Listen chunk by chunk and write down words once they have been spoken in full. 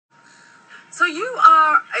So you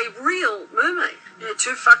are a real mermaid? Yeah,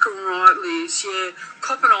 too fucking right, Liz. Yeah,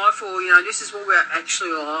 cop an eye for, this is what we're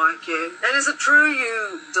actually like, yeah. And is it true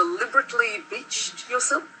you deliberately beached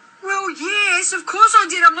yourself? Well, yes, of course I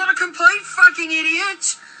did. I'm not a complete fucking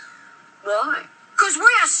idiot. Why? Because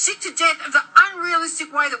we are sick to death of the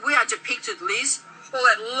unrealistic way that we are depicted, Liz. All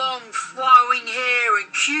that long flowing hair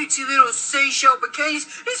and cutesy little seashell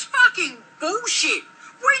bikinis. It's fucking bullshit.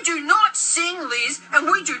 We do not sing, Liz, and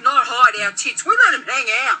we do not hide our tits. We let them hang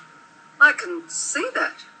out. I can see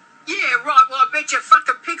that. Yeah, right. Well, I bet you're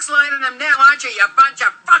fucking pixelating them now, aren't you, you bunch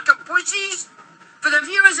of fucking pussies? For the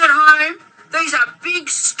viewers at home, these are big,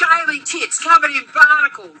 scaly tits covered in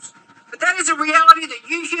barnacles. But that is a reality that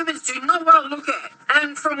you humans do not want to look at.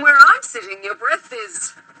 And from where I'm sitting, your breath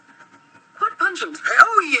is quite pungent.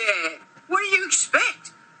 Hell yeah. What do you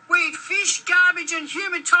expect? We eat fish, garbage, and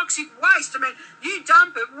human toxic waste. I mean, you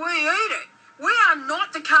dump it, we eat it. We are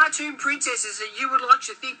not the cartoon princesses that you would like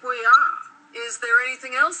to think we are. Is there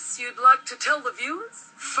anything else you'd like to tell the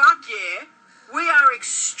viewers? Fuck yeah. We are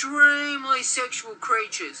extremely sexual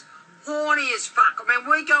creatures. Horny as fuck. I mean,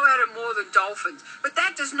 we go at it more than dolphins. But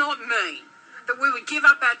that does not mean that we would give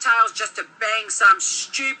up our tails just to bang some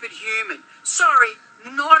stupid human. Sorry,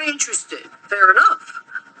 not interested. Fair enough.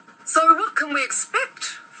 So what can we expect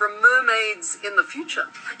from mermaids in the future?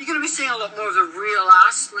 You're going to be seeing a lot more of the real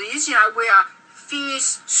us, Liz. We are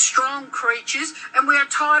fierce, strong creatures, and we are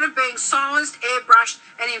tired of being silenced, airbrushed,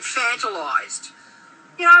 and infantilized.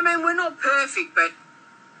 We're not perfect, but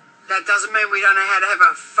that doesn't mean we don't know how to have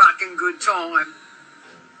a fucking good time.